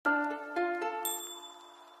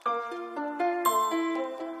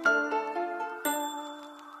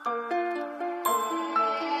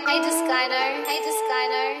Hey Discliner, hey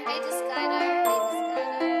Discliner, hey Discliner, hey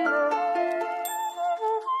Discliner.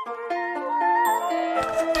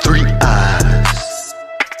 3 eyes.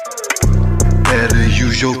 Better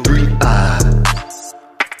use your 3 eyes.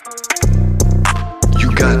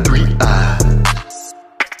 You got 3 eyes.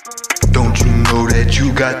 Don't you know that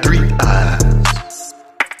you got 3 eyes?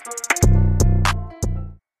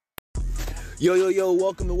 Yo,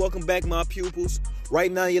 welcome back, my pupils.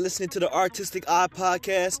 Right now, you're listening to the Artistic Eye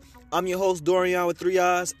Podcast. I'm your host, Dorian with 3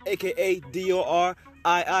 eyes, aka DORIIION.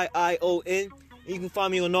 And you can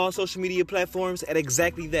find me on all social media platforms at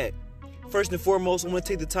exactly that. First and foremost, I want to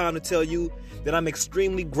take the time to tell you that I'm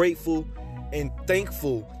extremely grateful and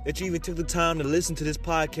thankful that you even took the time to listen to this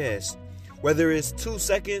podcast. Whether it's 2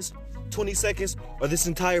 seconds, 20 seconds, or this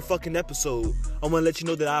entire fucking episode, I want to let you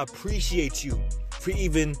know that I appreciate you for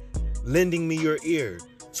even lending me your ear.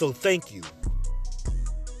 So thank you.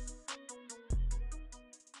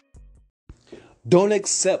 Don't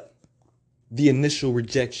accept the initial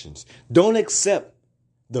rejections. Don't accept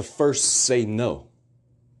the first say no.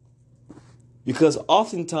 Because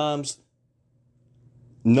oftentimes,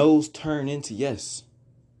 no's turn into yes.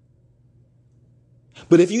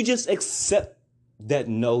 But if you just accept that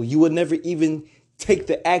no, you would never even take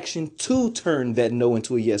the action to turn that no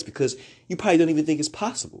into a yes, because you probably don't even think it's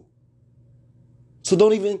possible. So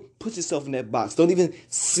don't even put yourself in that box. Don't even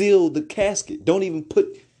seal the casket. Don't even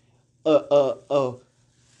put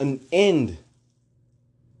an end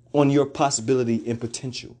on your possibility and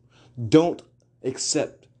potential. Don't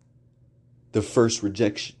accept the first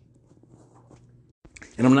rejection.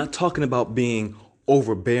 And I'm not talking about being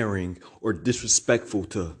overbearing or disrespectful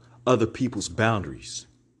to other people's boundaries.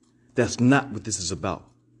 That's not what this is about.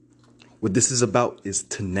 What this is about is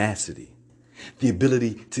tenacity. The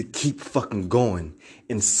ability to keep fucking going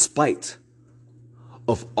in spite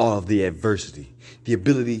of all of the adversity. The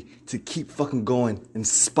ability to keep fucking going in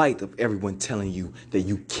spite of everyone telling you that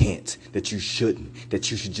you can't, that you shouldn't,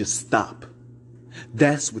 that you should just stop.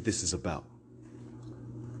 That's what this is about.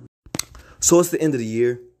 So it's the end of the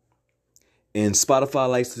year, and Spotify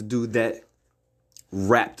likes to do that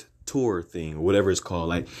Wrapped tour thing, or whatever it's called.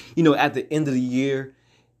 Like, you know, at the end of the year,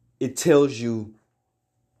 it tells you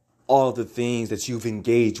all the things that you've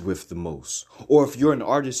engaged with the most. Or if you're an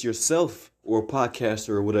artist yourself or a podcaster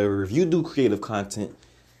or whatever, if you do creative content,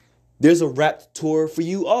 there's a Wrapped tour for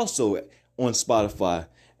you also on Spotify.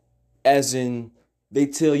 As in, they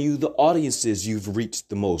tell you the audiences you've reached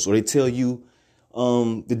the most, or they tell you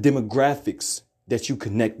the demographics that you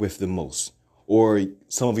connect with the most, or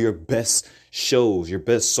some of your best shows, your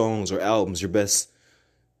best songs or albums, your best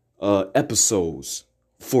episodes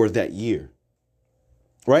for that year.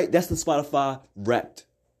 Right? That's the Spotify Wrapped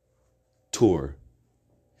tour.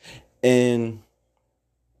 And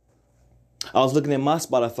I was looking at my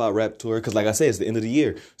Spotify Wrapped tour because, like I said, it's the end of the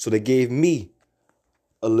year. So they gave me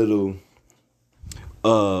a little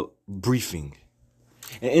briefing.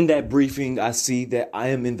 And in that briefing, I see that I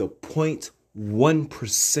am in the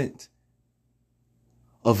 0.1%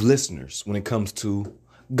 of listeners when it comes to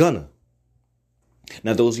Gunna.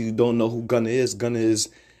 Now, those of you who don't know who Gunna is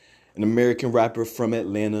an American rapper from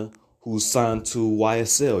Atlanta who's signed to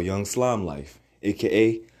YSL, Young Slime Life,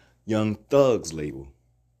 a.k.a. Young Thug's label.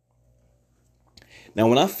 Now,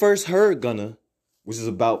 when I first heard Gunna, which is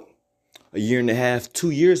about a year and a half,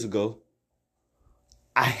 2 years ago,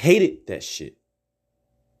 I hated that shit.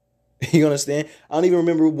 You understand? I don't even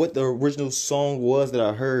remember what the original song was that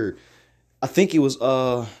I heard. I think it was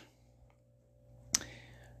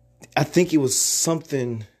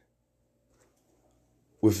something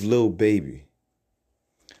with Lil Baby.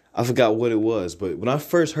 I forgot what it was, but when I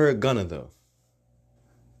first heard Gunna, though,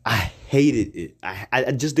 I hated it.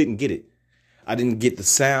 I just didn't get it. I didn't get the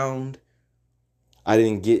sound. I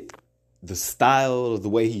didn't get the style of the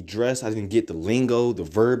way he dressed. I didn't get the lingo, the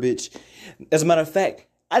verbiage. As a matter of fact,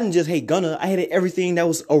 I didn't just hate Gunna. I hated everything that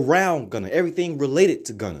was around Gunna, everything related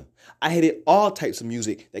to Gunna. I hated all types of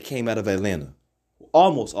music that came out of Atlanta.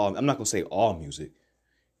 Almost all. I'm not going to say all music.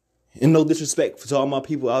 And no disrespect to all my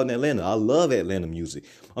people out in Atlanta. I love Atlanta music.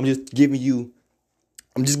 I'm just giving you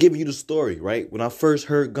the story, right? When I first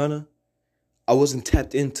heard Gunna, I wasn't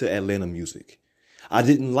tapped into Atlanta music. I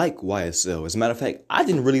didn't like YSL. As a matter of fact, I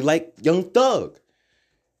didn't really like Young Thug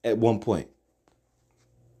at one point.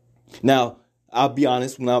 Now, I'll be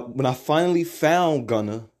honest, when I finally found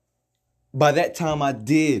Gunna, by that time I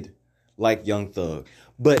did like Young Thug.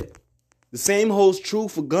 But the same holds true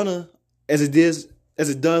for Gunna as it does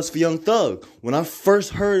for Young Thug. When I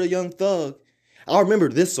first heard of Young Thug, I remember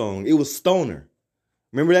this song. It was Stoner.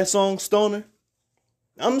 Remember that song, Stoner?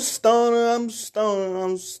 I'm stoner, I'm stoner,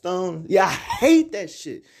 I'm stoner. Yeah, I hate that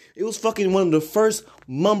shit. It was fucking one of the first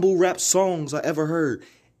mumble rap songs I ever heard.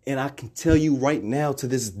 And I can tell you right now to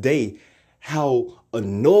this day how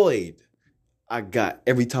annoyed I got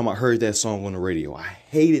every time I heard that song on the radio. I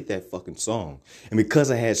hated that fucking song. And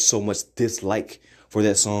because I had so much dislike for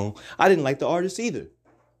that song, I didn't like the artist either.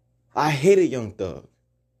 I hated Young Thug.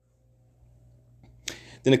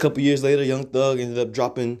 Then a couple years later, Young Thug ended up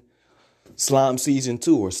dropping Slime Season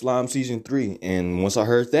 2 or Slime Season 3. And once I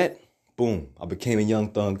heard that, boom, I became a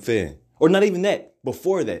Young Thug fan. Or not even that.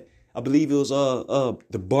 Before that, I believe it was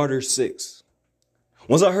the Barter 6.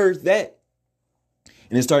 Once I heard that,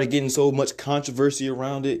 and it started getting so much controversy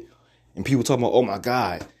around it, and people talking about, oh my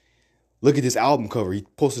God, look at this album cover. He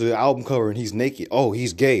posted an album cover and he's naked. Oh,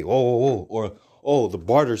 he's gay. Oh. Or, oh, the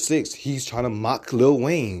Barter 6, he's trying to mock Lil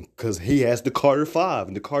Wayne because he has the Carter 5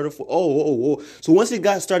 and the Carter 4. Oh. So once it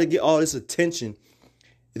started to get all this attention,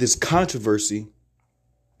 this controversy,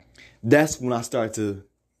 that's when I started to,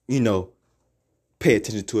 pay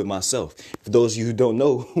attention to it myself. For those of you who don't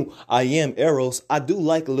know who I am, Eros, I do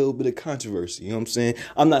like a little bit of controversy. You know what I'm saying?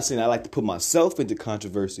 I'm not saying I like to put myself into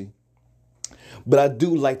controversy, but I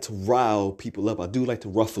do like to rile people up. I do like to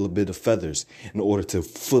ruffle a bit of feathers in order to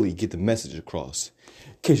fully get the message across.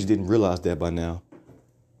 In case you didn't realize that by now.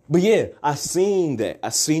 But yeah, I seen that. I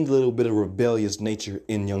seen a little bit of rebellious nature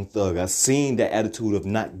in Young Thug. I seen that attitude of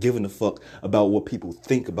not giving a fuck about what people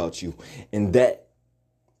think about you. And that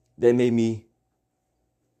made me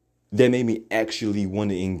actually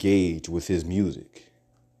want to engage with his music.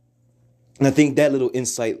 And I think that little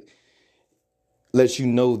insight lets you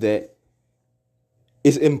know that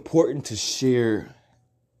it's important to share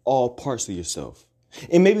all parts of yourself.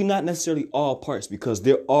 And maybe not necessarily all parts, because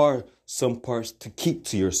there are some parts to keep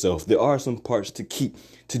to yourself. There are some parts to keep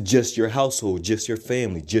to just your household, just your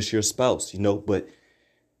family, just your spouse, But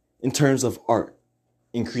in terms of art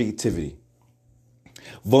and creativity,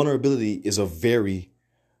 vulnerability is a very,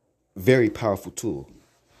 very powerful tool.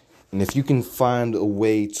 And if you can find a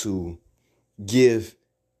way to give,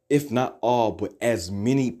 if not all, but as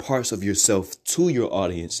many parts of yourself to your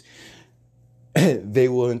audience, they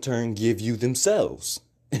will in turn give you themselves,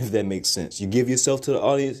 if that makes sense. You give yourself to the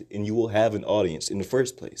audience and you will have an audience in the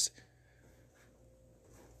first place.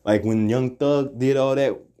 Like when Young Thug did all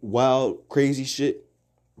that wild, crazy shit,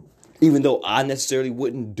 even though I necessarily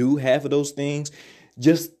wouldn't do half of those things,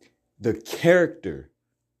 just the character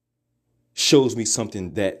shows me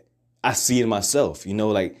something that I see in myself,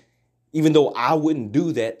 like even though I wouldn't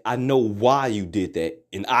do that, I know why you did that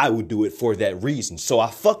and I would do it for that reason. So I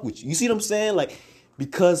fuck with you. You see what I'm saying? Like,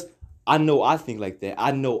 because I know I think like that.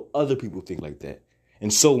 I know other people think like that.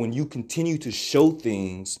 And so when you continue to show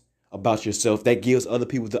things about yourself, that gives other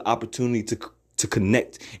people the opportunity to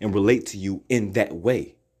connect and relate to you in that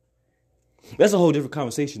way. That's a whole different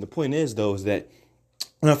conversation. The point is, though, is that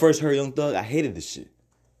when I first heard Young Thug, I hated this shit.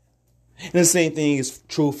 And the same thing is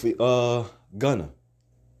true for Gunna.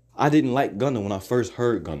 I didn't like Gunna when I first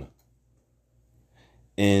heard Gunna.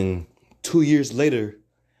 And 2 years later,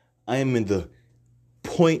 I am in the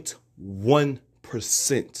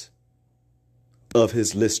 0.1% of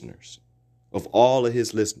his listeners. Of all of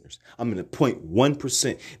his listeners. I'm in the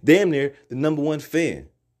 0.1%. Damn near the number one fan.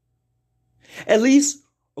 At least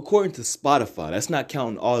according to Spotify. That's not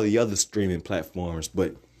counting all the other streaming platforms.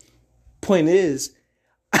 But point is,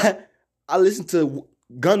 I listen to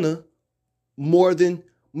Gunna more than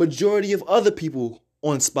majority of other people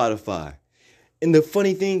on Spotify. And the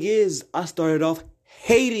funny thing is, I started off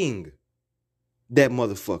hating that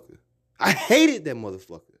motherfucker. I hated that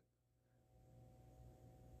motherfucker.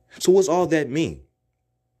 So what's all that mean?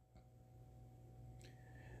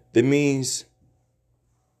 That means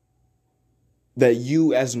that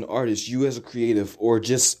you as an artist, you as a creative, or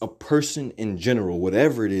just a person in general,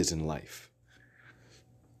 whatever it is in life,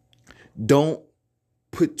 don't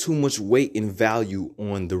put too much weight and value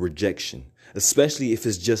on the rejection, especially if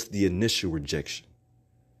it's just the initial rejection.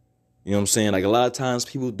 You know what I'm saying? Like a lot of times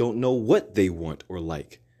people don't know what they want or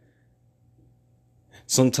like.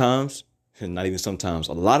 Sometimes, and not even sometimes,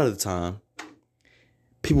 a lot of the time,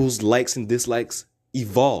 people's likes and dislikes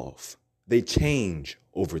evolve. They change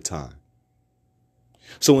over time.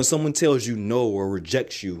 So when someone tells you no or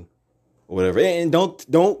rejects you or whatever, and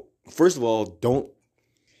don't, first of all, don't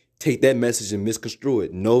take that message and misconstrue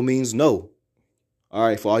it. No means no. All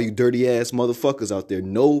right, for all you dirty ass motherfuckers out there,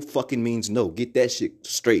 no fucking means no. Get that shit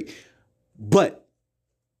straight. But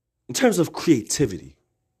in terms of creativity,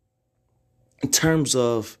 in terms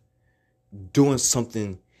of doing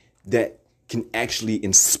something that can actually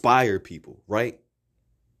inspire people, right?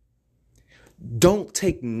 Don't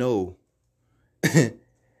take no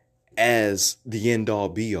as the end all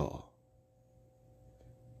be all.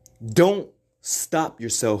 Don't stop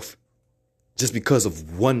yourself just because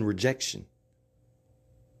of one rejection.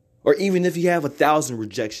 Or even if you have 1,000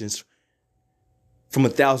 rejections from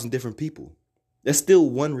 1,000 different people, that's still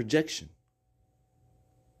one rejection.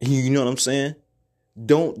 You know what I'm saying?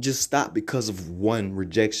 Don't just stop because of one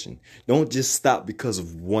rejection. Don't just stop because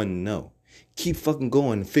of one no. Keep fucking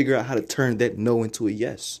going and figure out how to turn that no into a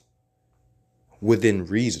yes. Within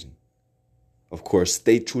reason. Of course,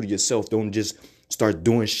 stay true to yourself. Don't just start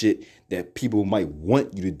doing shit that people might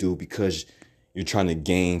want you to do because you're trying to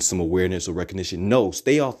gain some awareness or recognition. No,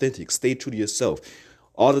 stay authentic. Stay true to yourself.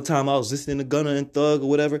 All the time I was listening to Gunna and Thug or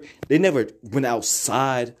whatever, they never went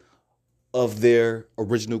outside of their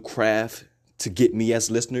original craft to get me as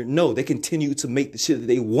a listener. No, they continued to make the shit that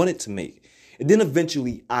they wanted to make. And then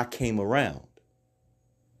eventually I came around.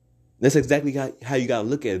 That's exactly how you got to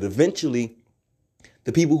look at it. Eventually,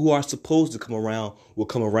 the people who are supposed to come around will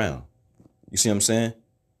come around. You see what I'm saying?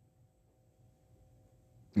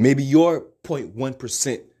 Maybe your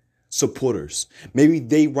 0.1% supporters, maybe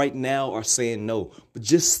they right now are saying no, but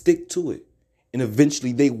just stick to it. And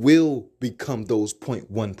eventually they will become those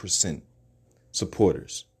 0.1%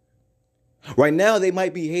 supporters. Right now, they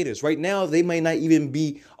might be haters. Right now, they might not even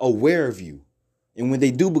be aware of you. And when they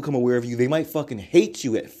do become aware of you, they might fucking hate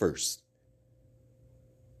you at first.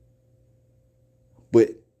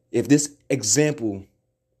 But if this example,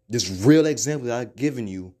 this real example that I've given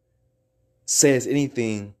you says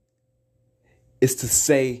anything, it's to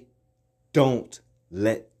say, don't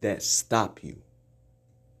let that stop you.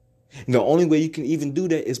 And the only way you can even do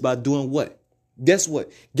that is by doing what? Guess what?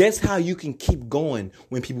 Guess how you can keep going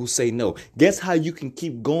when people say no? Guess how you can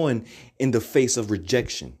keep going in the face of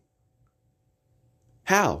rejection?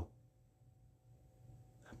 How?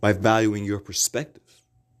 By valuing your perspective.